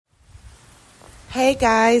Hey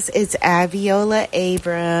guys, it's Abiola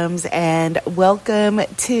Abrams and welcome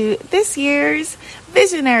to this year's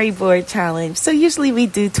Visionary Board Challenge. So usually we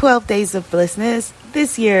do 12 days of blissness.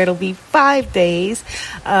 This year it'll be 5 days,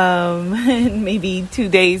 and maybe 2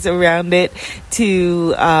 days around it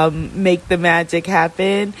to make the magic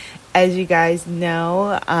happen. As you guys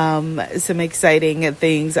know, some exciting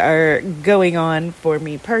things are going on for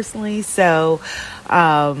me personally. So,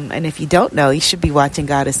 and if you don't know, you should be watching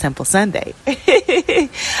Goddess Temple Sunday.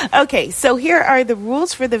 Okay, so here are the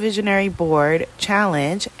rules for the Visionary Board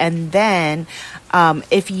Challenge. And then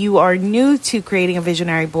if you are new to creating a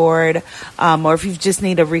visionary board, or if you just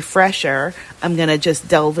need a refresher, I'm going to just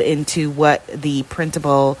delve into what the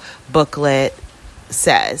printable booklet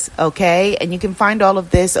says. Okay, and you can find all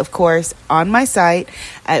of this, of course, on my site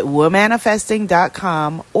at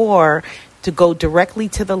womanifesting.com, or to go directly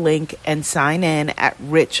to the link and sign in at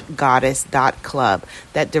richgoddess.club.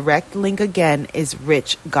 That direct link again is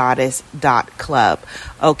richgoddess.club.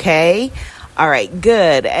 Okay. All right,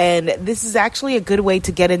 good. And this is actually a good way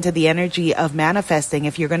to get into the energy of manifesting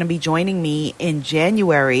if you're going to be joining me in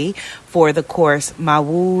January for the course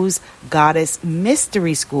Mawu's Goddess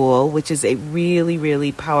Mystery School, which is a really,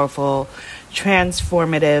 really powerful,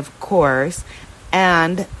 transformative course.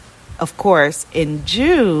 And of course, in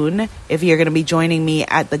June, if you're going to be joining me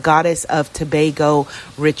at the Goddess of Tobago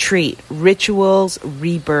Retreat, Rituals,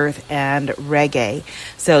 Rebirth, and Reggae.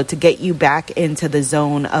 So to get you back into the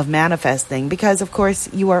zone of manifesting, because of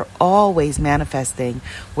course you are always manifesting.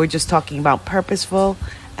 We're just talking about purposeful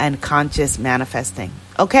and conscious manifesting.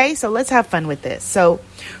 Okay, so let's have fun with this. So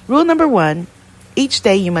rule number 1, each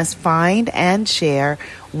day you must find and share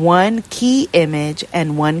one key image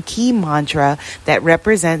and one key mantra that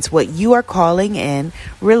represents what you are calling in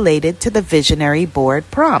related to the visionary board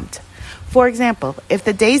prompt. For example, if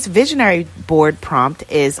the day's visionary board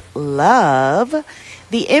prompt is love,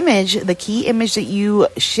 the key image that you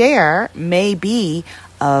share may be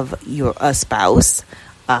of a spouse,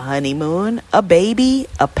 a honeymoon, a baby,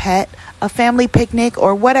 a pet, a family picnic,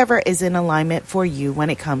 or whatever is in alignment for you when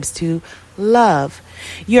it comes to love.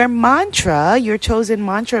 Your mantra, your chosen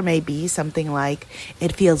mantra may be something like,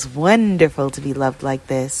 it feels wonderful to be loved like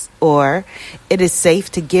this, or it is safe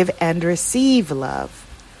to give and receive love.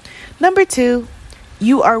 Number 2,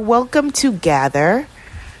 you are welcome to gather,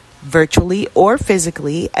 virtually or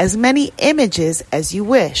physically, as many images as you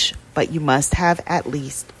wish, but you must have at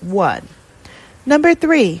least one. Number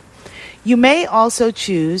 3, you may also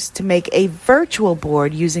choose to make a virtual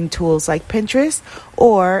board using tools like Pinterest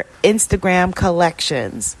or Instagram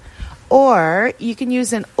collections. Or you can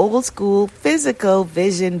use an old school physical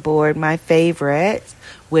vision board, my favorite,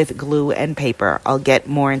 with glue and paper. I'll get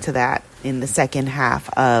more into that in the second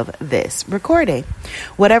half of this recording.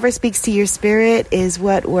 Whatever speaks to your spirit is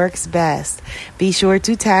what works best. Be sure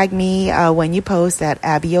to tag me when you post at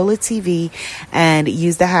Abiola TV and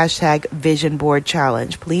use the hashtag Vision Board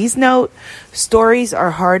Challenge. Please note, stories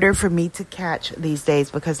are harder for me to catch these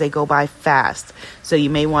days because they go by fast. So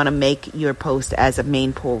you may want to make your post as a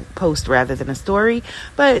main post rather than a story,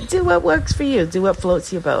 but do what works for you. Do what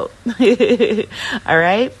floats your boat. All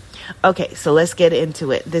right. Okay, so let's get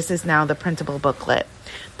into it. This is now the printable booklet.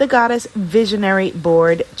 The Goddess Visionary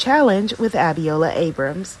Board Challenge with Abiola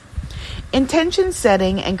Abrams. Intention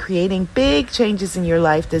setting and creating big changes in your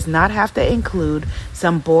life does not have to include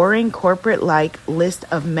some boring corporate-like list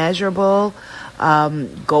of measurable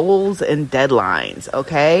goals and deadlines,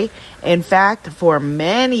 okay? In fact, for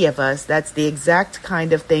many of us, that's the exact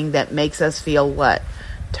kind of thing that makes us feel what?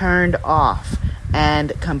 Turned off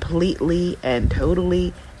and completely and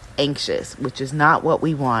totally anxious, which is not what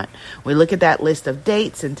we want. We look at that list of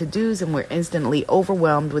dates and to-dos and we're instantly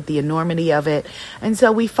overwhelmed with the enormity of it. And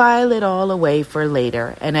so we file it all away for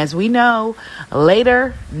later. And as we know,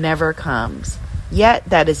 later never comes. Yet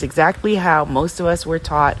that is exactly how most of us were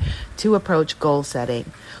taught to approach goal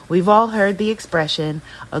setting. We've all heard the expression,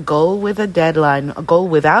 a goal without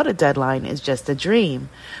a deadline is just a dream.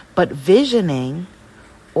 But visioning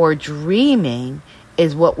or dreaming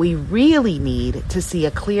is what we really need to see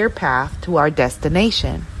a clear path to our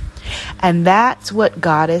destination. And that's what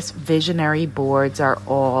Goddess Visionary Boards are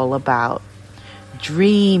all about.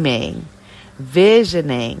 Dreaming,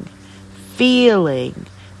 visioning, feeling.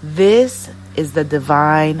 This is the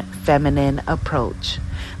divine feminine approach.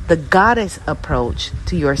 The goddess approach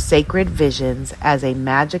to your sacred visions as a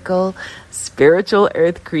magical, spiritual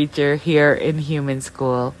earth creature here in human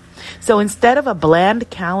school. So instead of a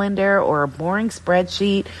bland calendar or a boring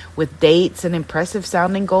spreadsheet with dates and impressive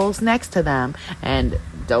sounding goals next to them, and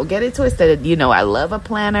don't get it twisted, I love a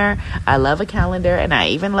planner, I love a calendar, and I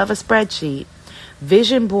even love a spreadsheet.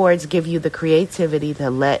 Vision boards give you the creativity to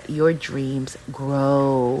let your dreams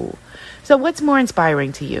grow. So what's more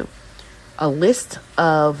inspiring to you? A list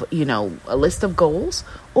of goals,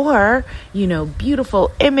 or,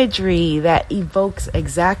 beautiful imagery that evokes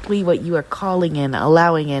exactly what you are calling in,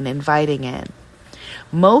 allowing in, inviting in.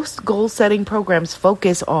 Most goal setting programs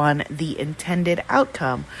focus on the intended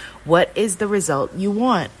outcome. What is the result you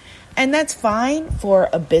want? And that's fine for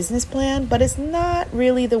a business plan, but it's not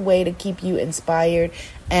really the way to keep you inspired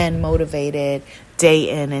and motivated day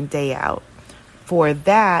in and day out. For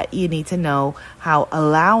that, you need to know how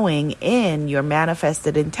allowing in your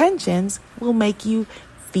manifested intentions will make you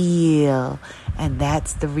feel. And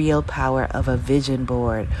that's the real power of a vision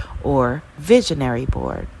board or visionary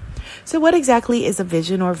board. So what exactly is a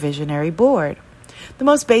vision or visionary board? The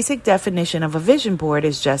most basic definition of a vision board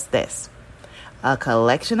is just this: a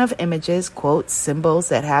collection of images, quotes, symbols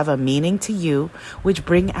that have a meaning to you, which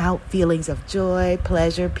bring out feelings of joy,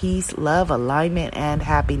 pleasure, peace, love, alignment, and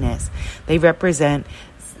happiness. They represent,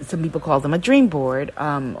 some people call them a dream board,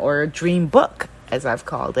 or a dream book, as I've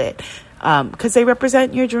called it, because they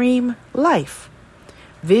represent your dream life.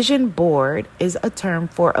 Vision board is a term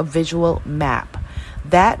for a visual map.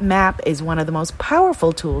 That map is one of the most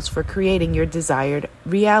powerful tools for creating your desired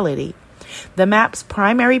reality. The map's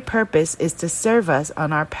primary purpose is to serve us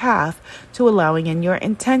on our path to allowing in your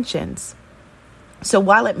intentions. So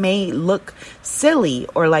while it may look silly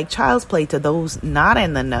or like child's play to those not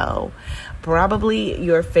in the know, probably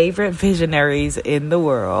your favorite visionaries in the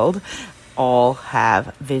world all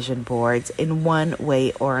have vision boards in one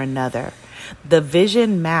way or another. The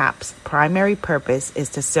vision map's primary purpose is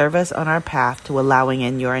to serve us on our path to allowing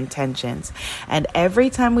in your intentions. And every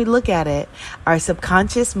time we look at it, our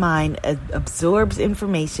subconscious mind absorbs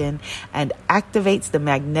information and activates the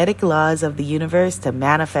magnetic laws of the universe to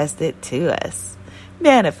manifest it to us.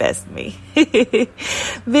 Manifest me.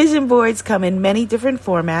 Vision boards come in many different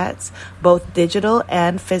formats, both digital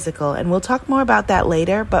and physical, and we'll talk more about that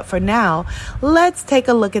later. But for now, let's take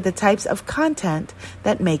a look at the types of content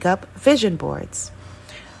that make up vision boards.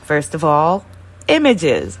 First of all,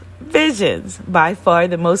 images. Visions. By far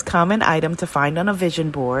the most common item to find on a vision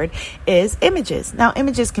board is images. Now,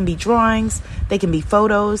 images can be drawings, they can be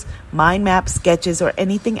photos, mind maps, sketches, or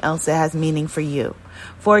anything else that has meaning for you.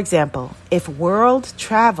 For example, if world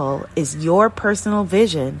travel is your personal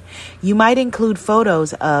vision, you might include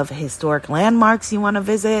photos of historic landmarks you want to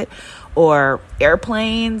visit, or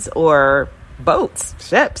airplanes, or boats,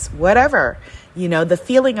 ships, whatever. The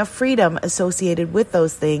feeling of freedom associated with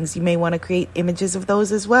those things, you may want to create images of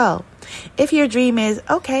those as well. If your dream is,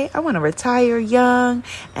 okay, I want to retire young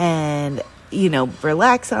and,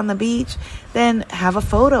 relax on the beach, then have a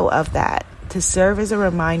photo of that to serve as a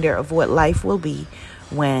reminder of what life will be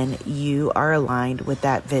when you are aligned with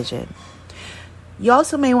that vision. You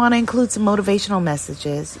also may want to include some motivational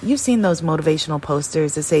messages. You've seen those motivational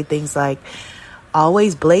posters that say things like,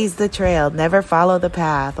 always blaze the trail, never follow the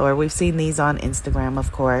path, or we've seen these on Instagram,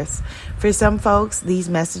 of course. For some folks, these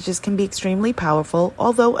messages can be extremely powerful,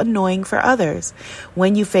 although annoying for others.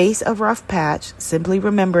 When you face a rough patch, simply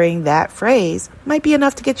remembering that phrase might be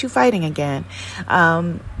enough to get you fighting again.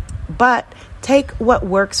 But take what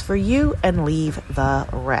works for you and leave the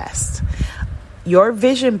rest. Your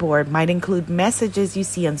vision board might include messages you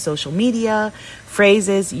see on social media,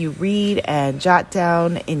 phrases you read and jot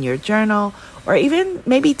down in your journal, or even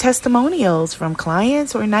maybe testimonials from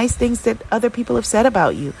clients or nice things that other people have said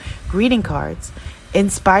about you, greeting cards.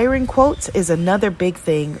 Inspiring quotes is another big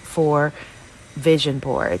thing for vision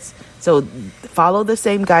boards. So follow the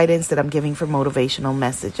same guidance that I'm giving for motivational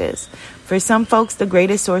messages. For some folks, the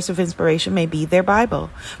greatest source of inspiration may be their Bible.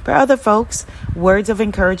 For other folks, words of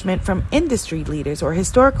encouragement from industry leaders or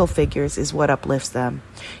historical figures is what uplifts them.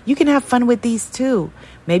 You can have fun with these too.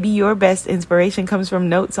 Maybe your best inspiration comes from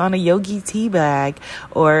notes on a Yogi tea bag,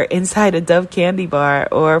 or inside a Dove candy bar,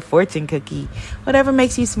 or a fortune cookie. Whatever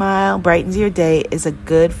makes you smile, brightens your day, is a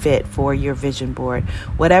good fit for your vision board.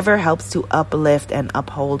 Whatever helps to uplift and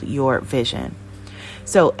uphold your vision.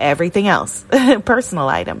 So everything else, personal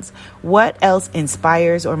items, what else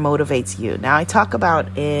inspires or motivates you? Now, I talk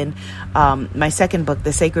about in my second book,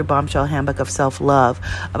 The Sacred Bombshell Handbook of Self-Love,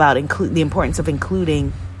 about the importance of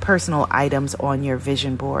including personal items on your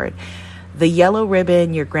vision board. The yellow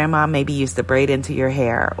ribbon your grandma maybe used to braid into your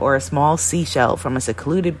hair, or a small seashell from a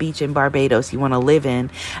secluded beach in Barbados you want to live in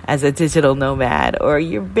as a digital nomad, or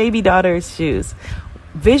your baby daughter's shoes.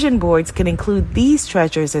 Vision boards can include these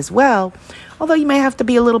treasures as well, although you may have to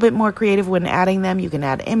be a little bit more creative when adding them. You can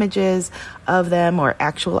add images of them or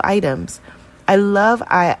actual items. I love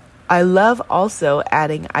I love also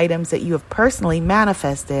adding items that you have personally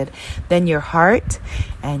manifested. Then your heart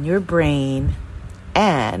and your brain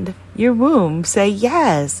and your womb say,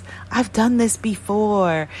 yes, I've done this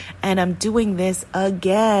before and I'm doing this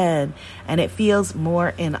again. And it feels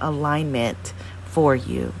more in alignment for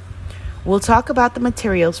you. We'll talk about the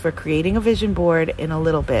materials for creating a vision board in a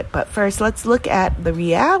little bit. But first, let's look at the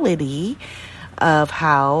reality of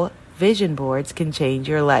how vision boards can change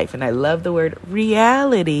your life. And I love the word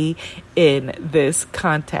reality in this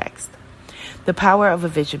context. The power of a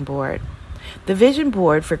vision board. The vision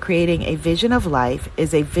board for creating a vision of life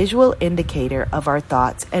is a visual indicator of our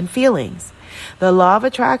thoughts and feelings. The law of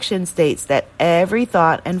attraction states that every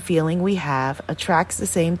thought and feeling we have attracts the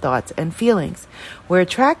same thoughts and feelings. We're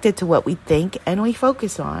attracted to what we think and we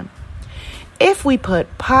focus on. If we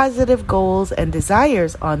put positive goals and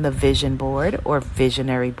desires on the vision board or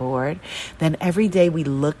visionary board, then every day we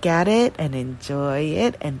look at it and enjoy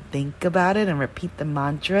it and think about it and repeat the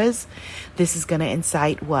mantras, this is going to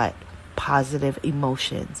incite what? Positive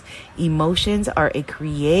emotions. Emotions are a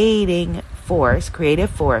creative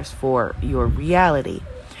force for your reality.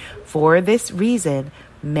 For this reason,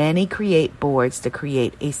 many create boards to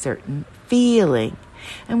create a certain feeling.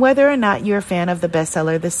 And whether or not you're a fan of the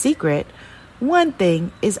bestseller The Secret, one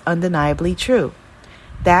thing is undeniably true.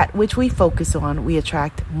 That which we focus on, we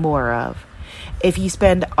attract more of. If you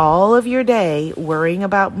spend all of your day worrying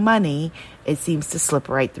about money, it seems to slip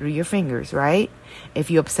right through your fingers, right?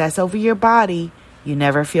 If you obsess over your body, you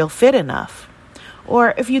never feel fit enough.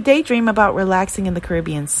 Or if you daydream about relaxing in the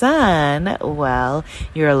Caribbean sun, well,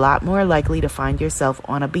 you're a lot more likely to find yourself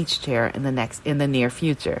on a beach chair in the near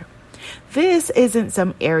future. This isn't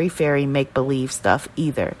some airy-fairy make-believe stuff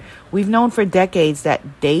either. We've known for decades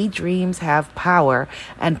that daydreams have power,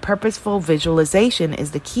 and purposeful visualization is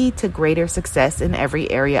the key to greater success in every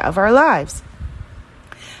area of our lives.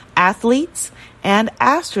 Athletes and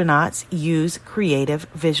astronauts use creative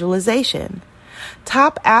visualization.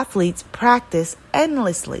 Top athletes practice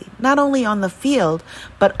endlessly, not only on the field,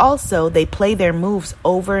 but also they play their moves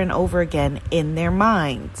over and over again in their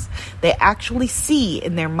minds. They actually see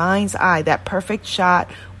in their mind's eye that perfect shot,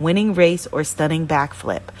 winning race, or stunning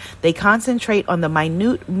backflip. They concentrate on the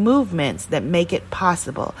minute movements that make it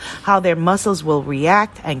possible, how their muscles will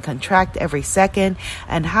react and contract every second,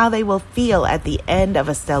 and how they will feel at the end of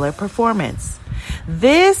a stellar performance.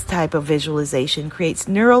 This type of visualization creates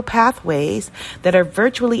neural pathways that are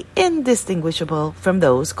virtually indistinguishable from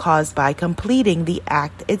those caused by completing the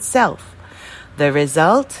act itself. The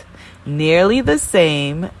result? Nearly the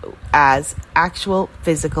same as actual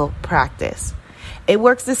physical practice. It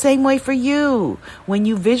works the same way for you. When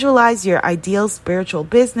you visualize your ideal spiritual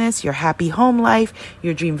business, your happy home life,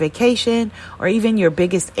 your dream vacation, or even your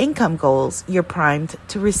biggest income goals, you're primed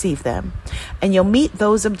to receive them. And you'll meet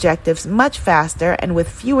those objectives much faster and with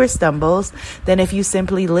fewer stumbles than if you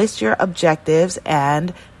simply list your objectives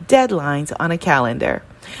and deadlines on a calendar.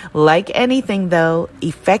 Like anything, though,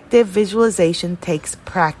 effective visualization takes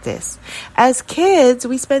practice. As kids,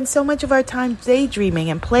 we spend so much of our time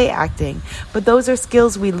daydreaming and play acting, but those are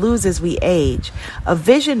skills we lose as we age. A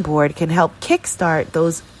vision board can help kickstart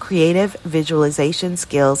those creative visualization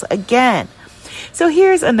skills again. So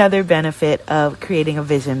here's another benefit of creating a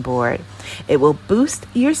vision board. It will boost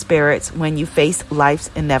your spirits when you face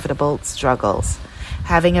life's inevitable struggles.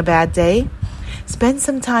 Having a bad day? Spend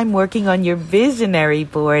some time working on your visionary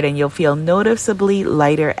board and you'll feel noticeably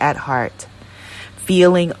lighter at heart.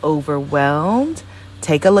 Feeling overwhelmed?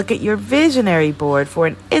 Take a look at your visionary board for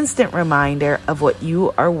an instant reminder of what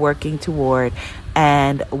you are working toward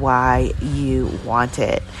and why you want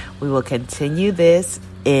it. We will continue this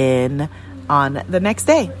on the next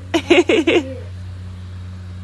day.